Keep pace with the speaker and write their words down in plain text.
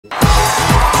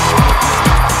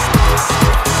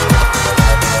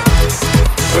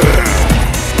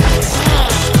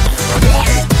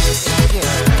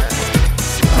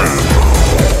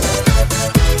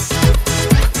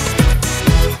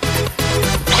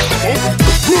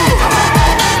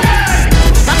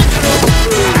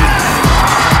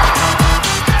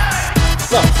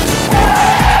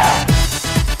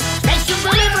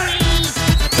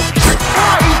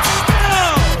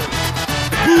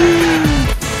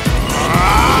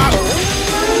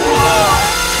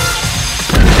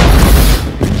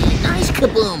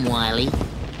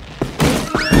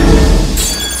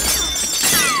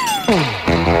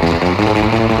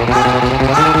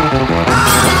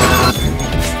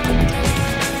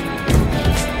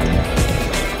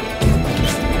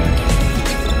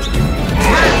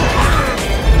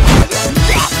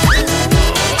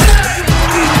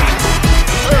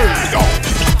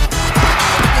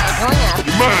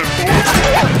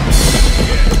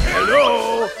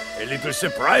little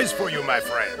surprise for you, my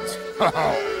friends.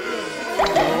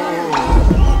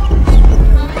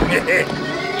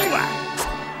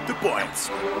 The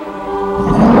points.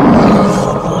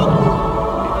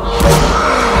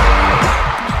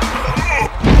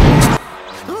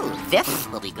 Ooh, this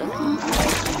will be good.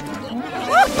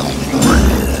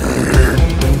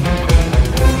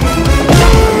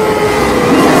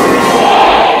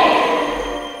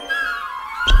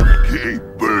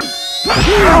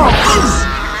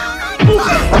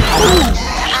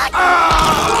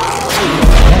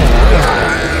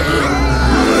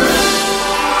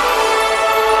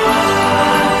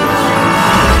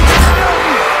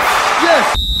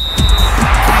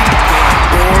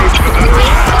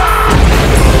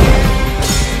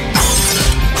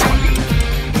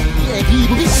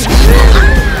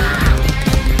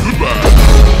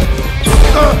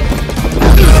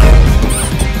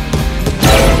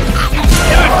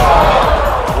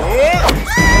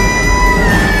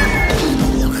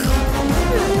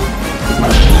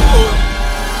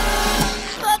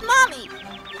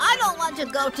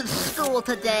 Go to school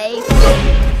today.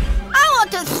 I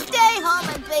want to stay home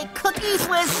and bake cookies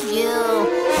with you.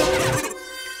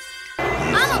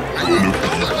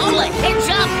 Lola, heads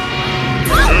up!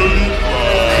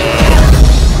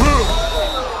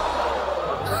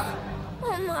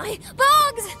 Oh my,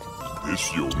 Bugs!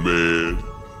 This your man.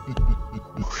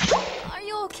 Are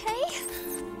you okay?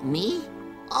 Me?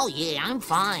 Oh yeah, I'm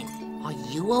fine. Are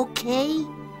you okay?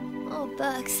 Oh,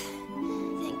 Bugs.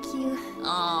 Thank you.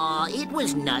 Aw, it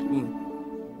was nothing.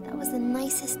 That was the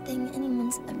nicest thing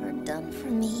anyone's ever done for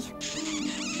me.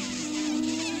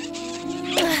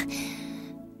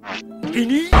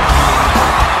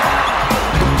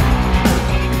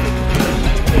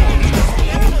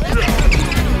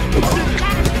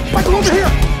 Michael, over here!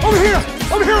 Over here!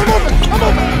 Over here! I'm open! I'm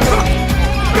open!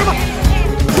 Come on!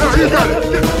 No, you got it!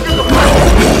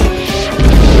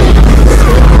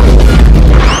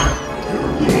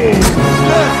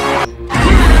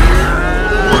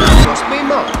 Must be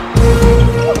Mom.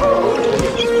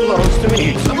 This belongs to me.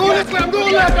 I'm going this way! I'm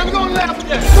going left! I'm going left!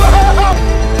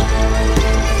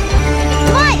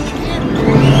 Mike!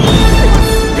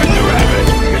 Get the rabbit!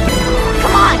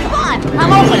 Come on, come on!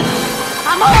 I'm open!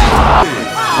 I'm open!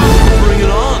 Bring it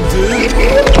on, dude!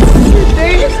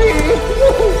 Daisy!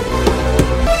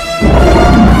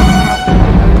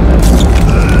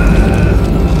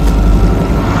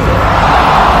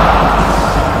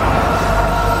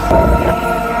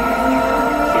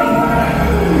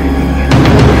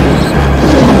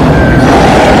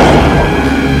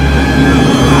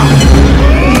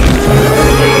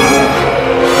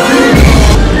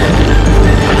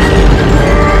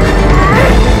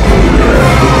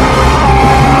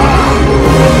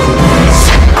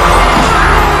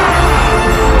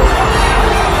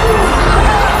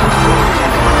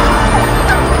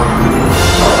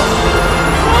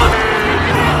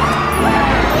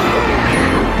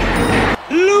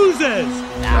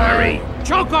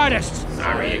 Choke artists!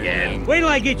 Sorry again. Wait till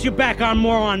I get you back on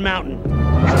Moron Mountain.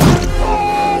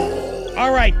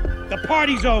 All right, the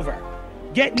party's over.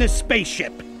 Get in the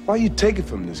spaceship. Why you take it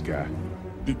from this guy?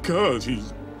 Because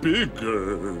he's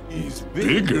bigger. He's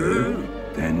bigger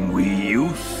than we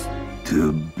used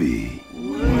to be.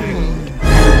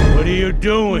 What are you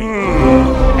doing?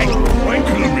 Hey, wait.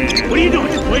 What are you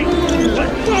doing? Wait. What?